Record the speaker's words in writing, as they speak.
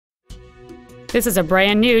This is a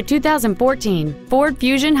brand new 2014 Ford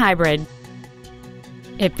Fusion Hybrid.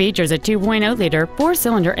 It features a 2.0-liter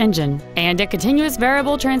four-cylinder engine and a continuous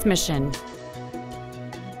variable transmission.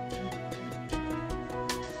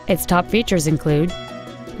 Its top features include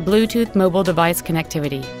Bluetooth mobile device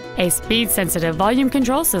connectivity, a speed-sensitive volume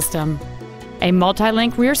control system, a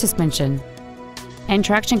multi-link rear suspension, and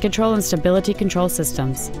traction control and stability control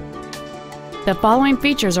systems. The following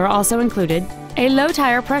features are also included: a low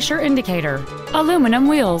tire pressure indicator, aluminum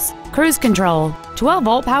wheels, cruise control,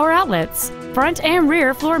 12-volt power outlets, front and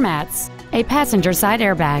rear floor mats, a passenger side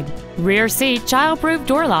airbag, rear seat child-proof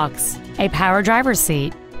door locks, a power driver's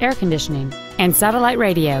seat, air conditioning, and satellite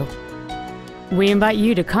radio. We invite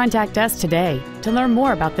you to contact us today to learn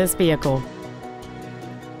more about this vehicle.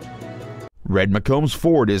 Red McCombs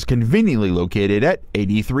Ford is conveniently located at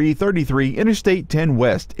 8333 Interstate 10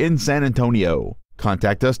 West in San Antonio.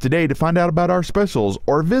 Contact us today to find out about our specials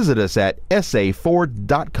or visit us at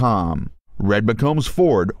saford.com. Red McCombs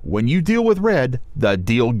Ford, when you deal with red, the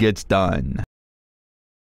deal gets done.